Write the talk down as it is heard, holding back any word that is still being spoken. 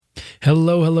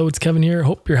Hello, it's Kevin here.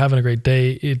 Hope you're having a great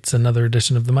day. It's another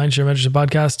edition of the Mindshare Mentorship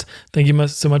Podcast. Thank you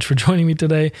so much for joining me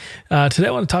today. Today I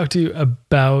want to talk to you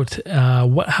about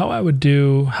how I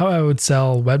would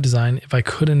sell web design if I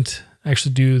couldn't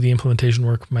actually do the implementation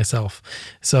work myself.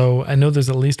 So I know there's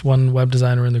at least one web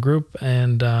designer in the group,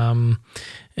 I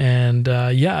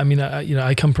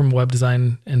come from a web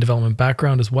design and development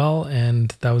background as well, and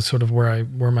that was sort of where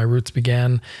my roots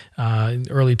began.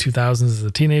 Early 2000s as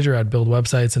a teenager, I'd build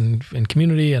websites in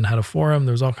community and had a forum.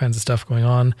 There was all kinds of stuff going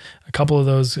on. A couple of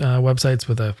those websites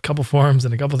with a couple forums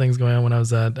and a couple things going on when I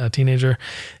was a teenager,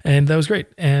 and that was great.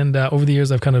 And over the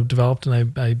years, I've kind of developed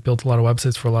and I built a lot of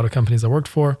websites for a lot of companies I worked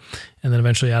for, and then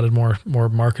eventually added more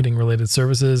marketing related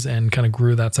services and kind of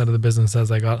grew that side of the business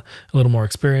as I got a little more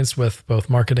experienced with both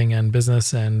marketing and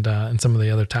business and some of the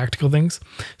other tactical things.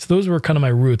 So those were kind of my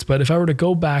roots. But if I were to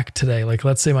go back today, like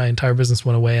let's say my entire business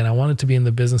went away and I wanted to be in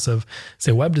the business of,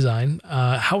 say, web design,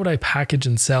 how would I package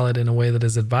and sell it in a way that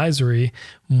is advisory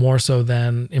more so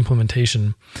than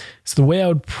implementation? So the way I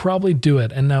would probably do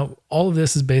it, and now all of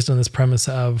this is based on this premise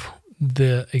of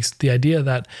the idea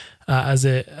that as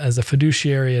a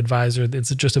fiduciary advisor,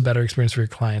 it's just a better experience for your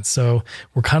clients. So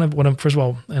we're kind of first of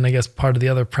all, and I guess part of the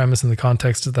other premise in the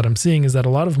context that I'm seeing is that a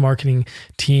lot of marketing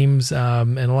teams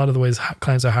and a lot of the ways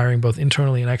clients are hiring both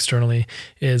internally and externally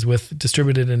is with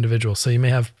distributed individuals. So you may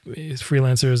have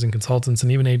freelancers and consultants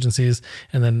and even agencies,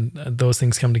 and then those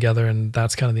things come together, and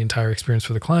that's kind of the entire experience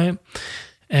for the client.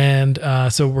 And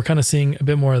so we're kind of seeing a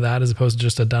bit more of that as opposed to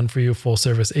just a done for you full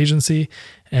service agency.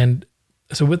 And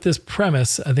so with this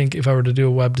premise, I think if I were to do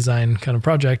a web design kind of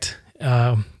project,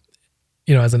 as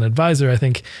an advisor, I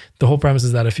think the whole premise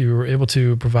is that if you were able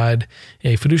to provide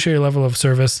a fiduciary level of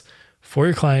service for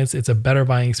your clients, it's a better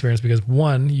buying experience because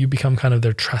one, you become kind of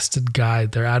their trusted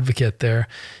guide, their advocate, their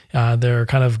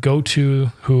kind of go-to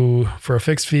who for a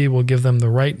fixed fee will give them the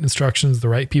right instructions, the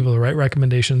right people, the right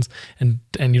recommendations, and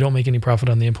you don't make any profit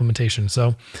on the implementation.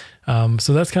 So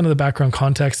that's kind of the background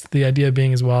context. The idea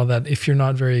being as well that if you're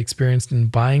not very experienced in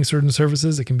buying certain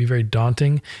services, it can be very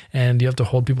daunting and you have to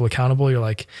hold people accountable. You're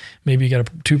like, maybe you get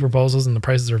two proposals and the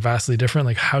prices are vastly different.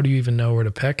 Like, how do you even know where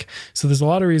to pick? So there's a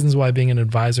lot of reasons why being an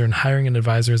advisor and hiring an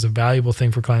advisor is a valuable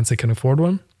thing for clients that can afford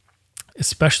one,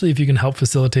 especially if you can help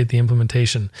facilitate the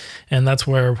implementation. And that's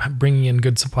where bringing in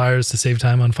good suppliers to save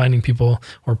time on finding people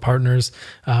or partners,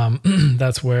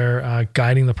 that's where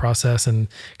guiding the process and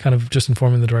kind of just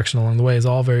informing the direction along the way is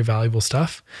all very valuable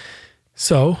stuff.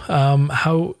 So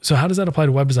how does that apply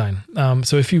to web design?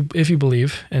 So if you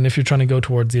believe, and if you're trying to go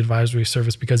towards the advisory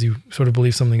service because you sort of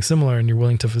believe something similar and you're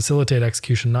willing to facilitate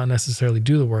execution, not necessarily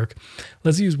do the work,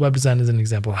 let's use web design as an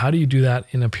example. How do you do that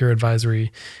in a pure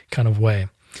advisory kind of way?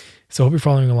 So I hope you're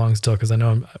following along still, because I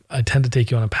know I tend to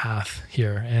take you on a path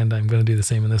here, and I'm going to do the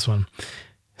same in this one.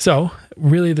 So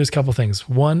really, there's a couple things.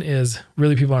 One is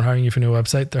really people aren't hiring you for a new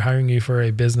website. They're hiring you for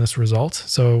a business result.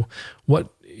 So what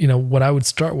I would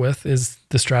start with is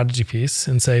the strategy piece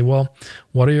and say, well,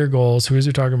 what are your goals? Who is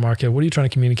your target market? What are you trying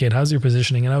to communicate? How's your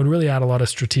positioning? And I would really add a lot of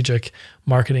strategic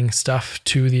marketing stuff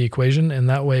to the equation. And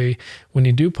that way, when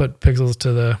you do put pixels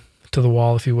to the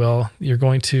wall, if you will, you're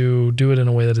going to do it in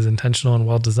a way that is intentional and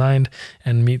well designed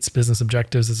and meets business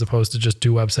objectives as opposed to just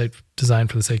do website design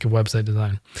for the sake of website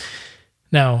design.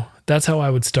 Now, that's how I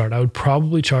would start. I would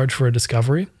probably charge for a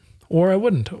discovery, or I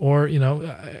wouldn't, or,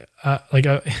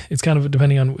 it's kind of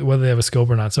depending on whether they have a scope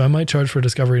or not. So I might charge for a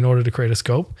discovery in order to create a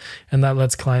scope. And that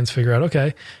lets clients figure out,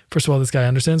 okay, first of all, this guy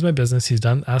understands my business. He's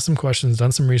asked some questions,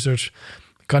 done some research,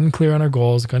 gotten clear on our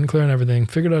goals, gotten clear on everything,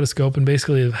 figured out a scope, and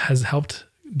basically has helped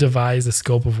devise a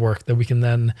scope of work that we can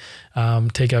then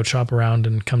take out, shop around,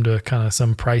 and come to kind of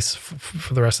some price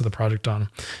for the rest of the project on.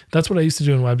 That's what I used to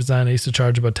do in web design. I used to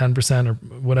charge about 10% or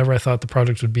whatever I thought the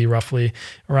project would be, roughly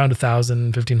around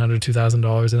 $1,000, $1,500,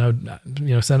 $2,000. And I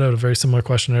would, send out a very similar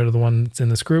questionnaire to the one that's in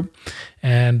this group.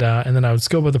 And then I would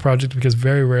scope out the project because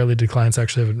very rarely do clients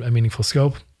actually have a meaningful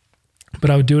scope. But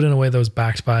I would do it in a way that was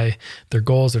backed by their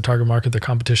goals, their target market, their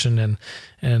competition, and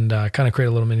kind of create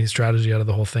a little mini strategy out of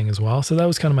the whole thing as well. So that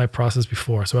was kind of my process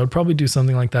before. So I would probably do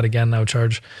something like that again. I would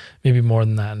charge maybe more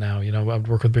than that now. I would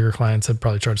work with bigger clients. I'd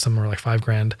probably charge somewhere like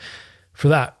 $5,000 for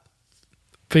that.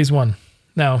 Phase one.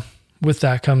 Now, with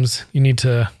that comes, you need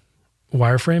to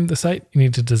wireframe the site, you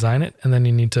need to design it, and then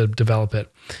you need to develop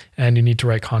it, and you need to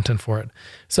write content for it.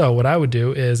 So what I would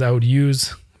do is I would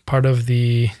use part of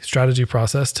the strategy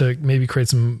process to maybe create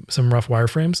some rough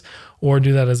wireframes, or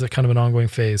do that as a kind of an ongoing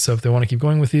phase. So if they want to keep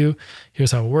going with you,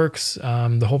 here's how it works.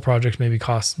 The whole project maybe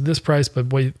costs this price, but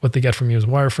what they get from you is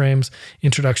wireframes,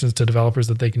 introductions to developers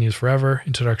that they can use forever,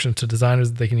 introductions to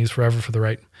designers that they can use forever for the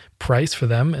right price for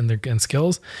them and their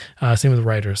skills. Same with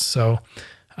writers. So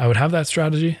I would have that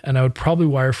strategy, and I would probably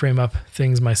wireframe up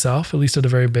things myself, at least at a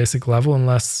very basic level,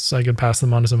 unless I could pass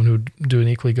them on to someone who would do an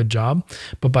equally good job.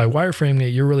 But by wireframing it,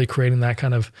 you're really creating that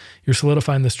kind of, you're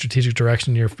solidifying the strategic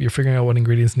direction. You're figuring out what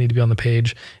ingredients need to be on the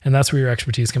page, and that's where your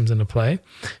expertise comes into play.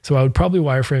 So I would probably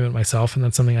wireframe it myself, and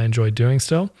that's something I enjoy doing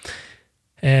still.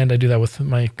 And I do that with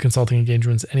my consulting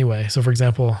engagements anyway. So for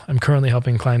example, I'm currently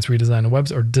helping clients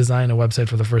redesign design a website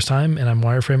for the first time, and I'm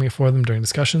wireframing it for them during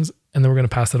discussions. And then we're going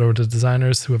to pass that over to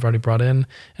designers who have already brought in,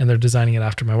 and they're designing it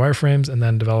after my wireframes, and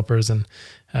then developers and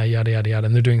yada, yada, yada.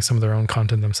 And they're doing some of their own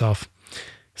content themselves.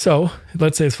 So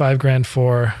let's say it's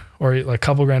 $5,000 or a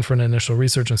couple grand for an initial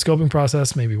research and scoping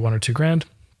process, maybe $1,000 or $2,000.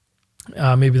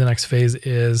 Maybe the next phase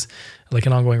is like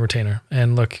an ongoing retainer,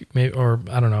 and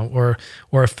or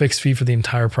a fixed fee for the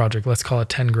entire project. Let's call it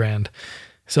 $10,000.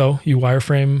 So you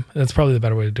wireframe, that's probably the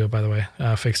better way to do it, by the way,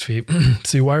 fixed fee.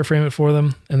 So you wireframe it for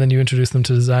them, and then you introduce them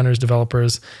to designers,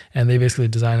 developers, and they basically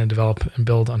design and develop and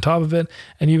build on top of it.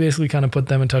 And you basically kind of put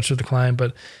them in touch with the client,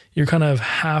 but you're kind of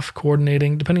half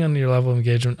coordinating, depending on your level of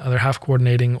engagement, either half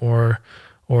coordinating or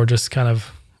just kind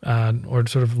of or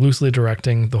sort of loosely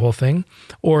directing the whole thing.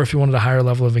 Or if you wanted a higher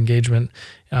level of engagement,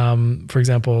 for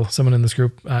example, someone in this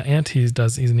group, Ant, he's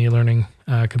an e-learning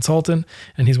consultant,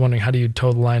 and he's wondering, how do you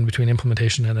toe the line between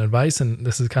implementation and advice? And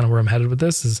this is kind of where I'm headed with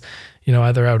this is,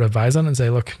 either I would advise on and say,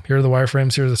 look, here are the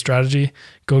wireframes, here's the strategy,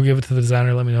 go give it to the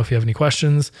designer, let me know if you have any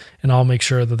questions, and I'll make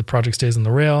sure that the project stays on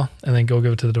the rail, and then go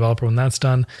give it to the developer when that's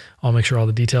done. I'll make sure all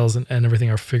the details and everything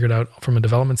are figured out from a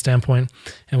development standpoint.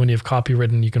 And when you have copy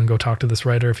written, you can go talk to this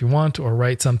writer if you want, or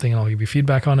write something and I'll give you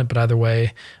feedback on it. But either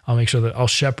way, I'll make sure that I'll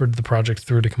shepherd the project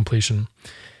through to completion.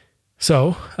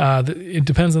 So it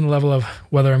depends on the level of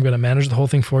whether I'm going to manage the whole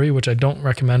thing for you, which I don't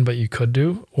recommend, but you could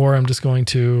do, or I'm just going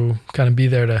to kind of be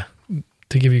there to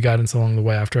give you guidance along the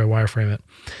way after I wireframe it.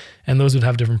 And those would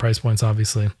have different price points,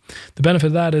 obviously. The benefit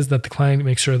of that is that the client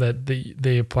makes sure that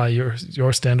they apply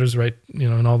your standards, right?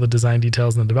 In all the design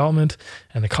details and the development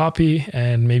and the copy,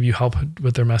 and maybe you help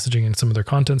with their messaging and some of their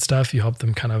content stuff. You help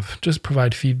them kind of just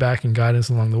provide feedback and guidance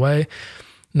along the way.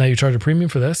 Now you charge a premium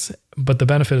for this, but the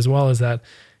benefit as well is that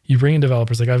you bring in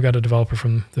developers. Like I've got a developer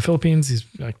from the Philippines. He's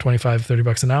like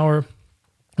 $25-$30 an hour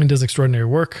and does extraordinary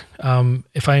work.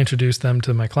 If I introduce them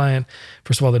to my client,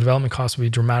 first of all, the development costs will be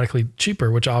dramatically cheaper,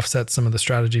 which offsets some of the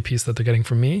strategy piece that they're getting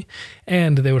from me.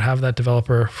 And they would have that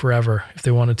developer forever. If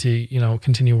they wanted to,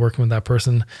 continue working with that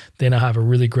person, they now have a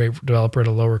really great developer at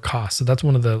a lower cost. So that's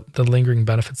one of the lingering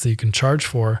benefits that you can charge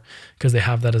for, because they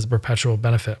have that as a perpetual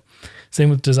benefit. Same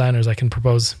with designers. I can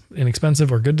propose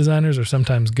inexpensive or good designers, or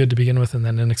sometimes good to begin with and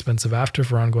then inexpensive after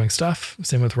for ongoing stuff.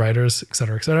 Same with writers, et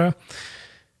cetera, et cetera.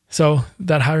 So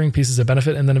that hiring piece is a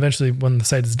benefit. And then eventually when the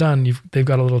site is done, they've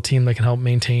got a little team that can help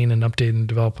maintain and update and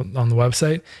develop on the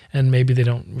website. And maybe they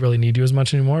don't really need you as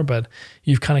much anymore, but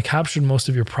you've kind of captured most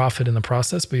of your profit in the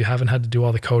process, but you haven't had to do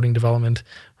all the coding development,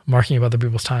 marking of other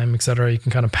people's time, et cetera. You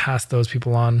can kind of pass those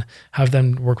people on, have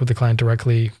them work with the client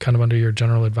directly, kind of under your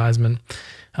general advisement,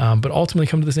 but ultimately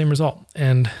come to the same result.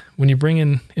 And when you bring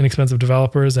in inexpensive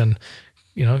developers and,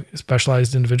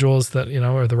 specialized individuals that,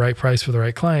 are the right price for the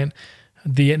right client,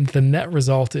 the net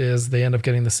result is they end up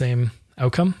getting the same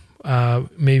outcome.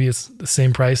 Maybe it's the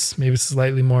same price, maybe it's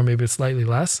slightly more, maybe it's slightly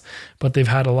less, but they've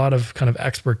had a lot of kind of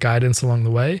expert guidance along the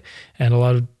way, and a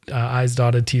lot of I's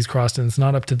dotted, T's crossed, and it's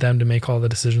not up to them to make all the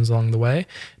decisions along the way,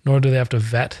 nor do they have to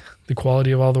vet the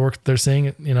quality of all the work that they're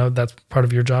seeing. That's part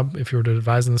of your job if you were to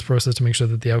advise in this process, to make sure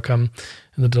that the outcome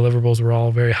and the deliverables were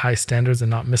all very high standards and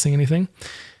not missing anything.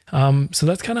 So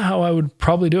that's kind of how I would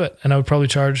probably do it. And I would probably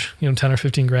charge, 10 or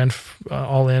 15 grand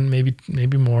all in,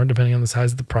 maybe more, depending on the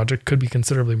size of the project. Could be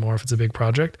considerably more if it's a big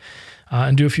project,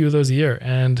 and do a few of those a year.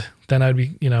 And then I'd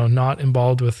be, not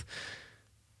involved with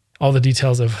all the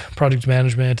details of project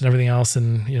management and everything else.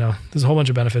 And, there's a whole bunch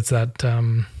of benefits that,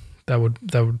 that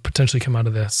would potentially come out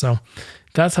of this. So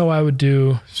that's how I would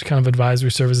do kind of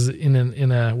advisory services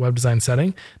in a web design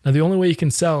setting. Now, the only way you can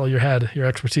sell your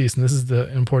expertise, and this is the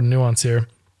important nuance here,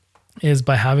 is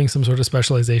by having some sort of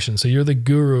specialization. So you're the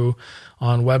guru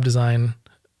on web design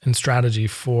and strategy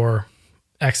for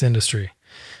X industry.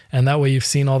 And that way you've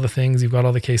seen all the things, you've got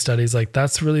all the case studies. Like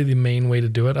that's really the main way to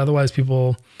do it. Otherwise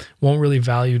people won't really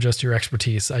value just your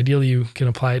expertise. Ideally you can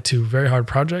apply it to very hard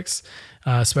projects,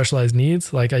 specialized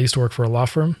needs. Like I used to work for a law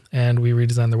firm and we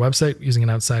redesigned their website using an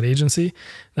outside agency.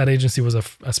 That agency was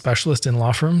a specialist in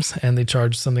law firms, and they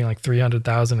charged something like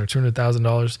 $300,000 or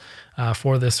 $200,000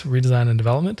 for this redesign and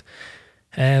development.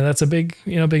 And that's a big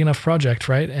enough project,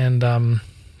 right? And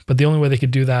But the only way they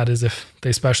could do that is if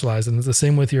they specialize. And it's the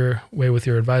same with your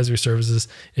advisory services.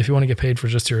 If you want to get paid for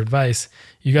just your advice,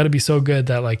 you got to be so good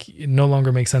that like it no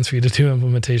longer makes sense for you to do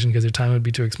implementation because your time would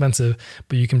be too expensive,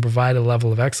 but you can provide a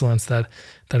level of excellence that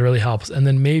really helps. And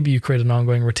then maybe you create an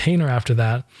ongoing retainer after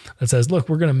that says, look,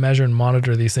 we're going to measure and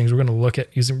monitor these things. We're going to look at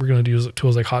we're going to use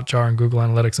tools like Hotjar and Google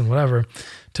Analytics and whatever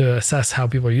to assess how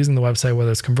people are using the website,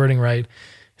 whether it's converting right.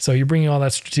 So you're bringing all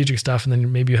that strategic stuff, and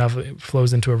then maybe it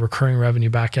flows into a recurring revenue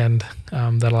backend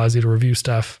that allows you to review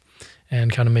stuff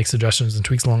and kind of make suggestions and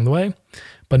tweaks along the way,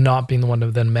 but not being the one to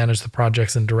then manage the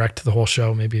projects and direct the whole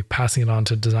show, maybe passing it on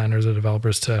to designers or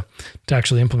developers to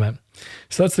actually implement.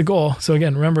 So that's the goal. So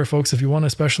again, remember folks, if you want to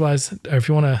specialize, or if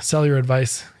you want to sell your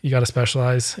advice, you got to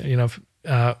specialize,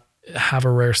 have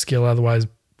a rare skill. Otherwise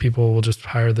people will just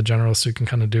hire the generalist who can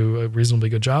kind of do a reasonably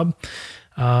good job.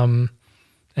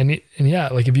 And yeah,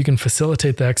 like if you can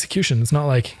facilitate the execution, it's not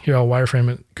like, here, I'll wireframe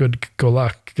it. Good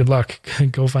luck.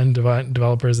 Go find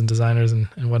developers and designers and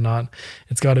whatnot.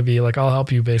 It's got to be like, I'll help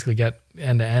you basically get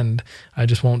end to end. I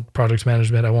just won't project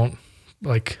management. I won't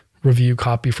like review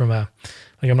copy I'm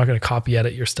not going to copy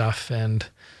edit your stuff. And,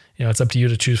 it's up to you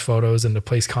to choose photos and to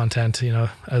place content,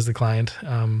 as the client.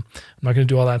 I'm not going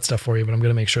to do all that stuff for you, but I'm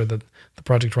going to make sure that the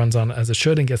project runs on as it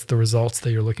should and gets the results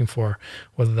that you're looking for,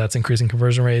 whether that's increasing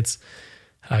conversion rates,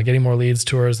 getting more leads,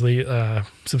 tours,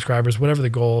 subscribers, whatever the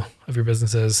goal of your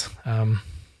business is.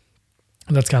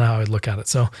 That's kind of how I'd look at it.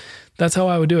 So that's how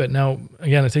I would do it. Now,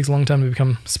 again, it takes a long time to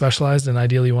become specialized, and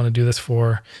ideally you want to do this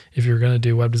if you're going to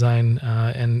do web design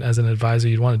and as an advisor,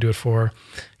 you'd want to do it for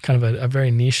kind of a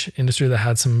very niche industry that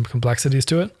had some complexities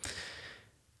to it.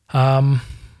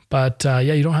 But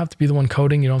you don't have to be the one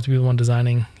coding. You don't have to be the one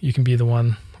designing. You can be the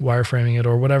one wireframing it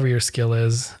or whatever your skill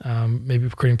is, maybe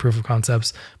creating proof of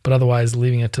concepts, but otherwise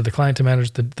leaving it to the client to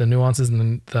manage the nuances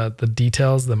and the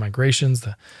details, the migrations,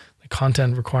 the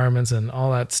content requirements and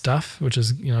all that stuff, which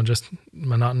is, just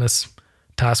monotonous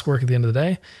task work at the end of the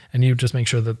day. And you just make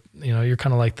sure that, you're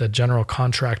kind of like the general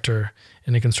contractor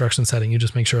in a construction setting. You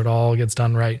just make sure it all gets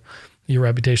done right. Your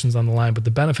reputation's on the line, but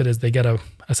the benefit is they get a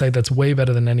site that's way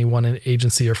better than any one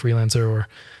agency or freelancer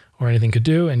or anything could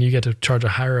do. And you get to charge a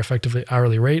higher effectively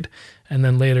hourly rate. And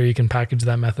then later you can package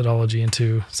that methodology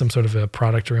into some sort of a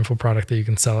product or info product that you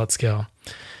can sell at scale.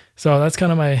 So that's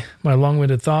kind of my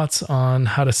long-winded thoughts on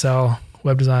how to sell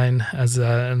web design as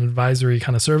an advisory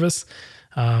kind of service,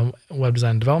 web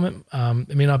design development.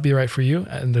 It may not be right for you,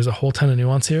 and there's a whole ton of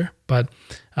nuance here, but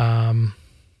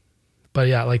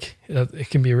yeah, like it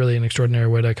can be really an extraordinary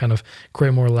way to kind of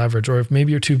create more leverage. Or if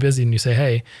maybe you're too busy and you say,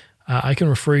 hey, I can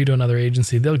refer you to another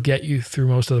agency. They'll get you through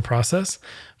most of the process.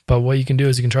 But what you can do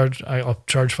is I'll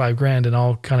charge $5,000 and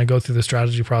I'll kind of go through the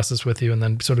strategy process with you and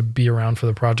then sort of be around for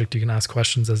the project. You can ask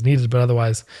questions as needed, but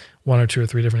otherwise 1 or 2 or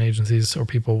 3 different agencies or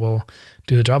people will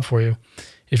do the job for you.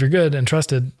 If you're good and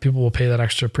trusted, people will pay that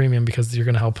extra premium because you're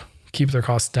going to help keep their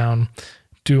costs down,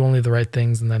 do only the right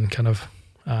things, and then kind of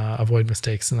avoid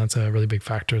mistakes. And that's a really big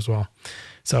factor as well.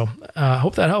 So I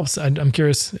hope that helps. I'm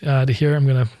curious to hear. I'm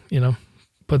going to,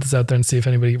 put this out there and see if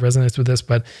anybody resonates with this,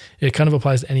 but it kind of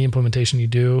applies to any implementation you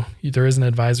do. There is an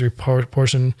advisory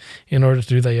portion. In order to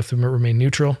do that, you have to remain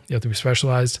neutral. You have to be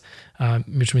specialized,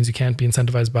 which means you can't be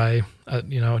incentivized by,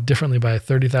 differently by a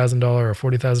 $30,000 or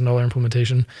 $40,000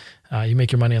 implementation. You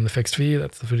make your money on the fixed fee.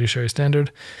 That's the fiduciary standard.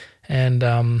 And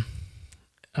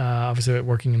obviously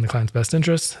working in the client's best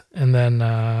interest. And then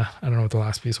I don't know what the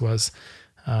last piece was,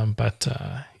 but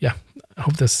I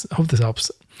hope this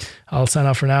helps. I'll sign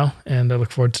off for now, and I look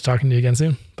forward to talking to you again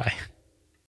soon. Bye.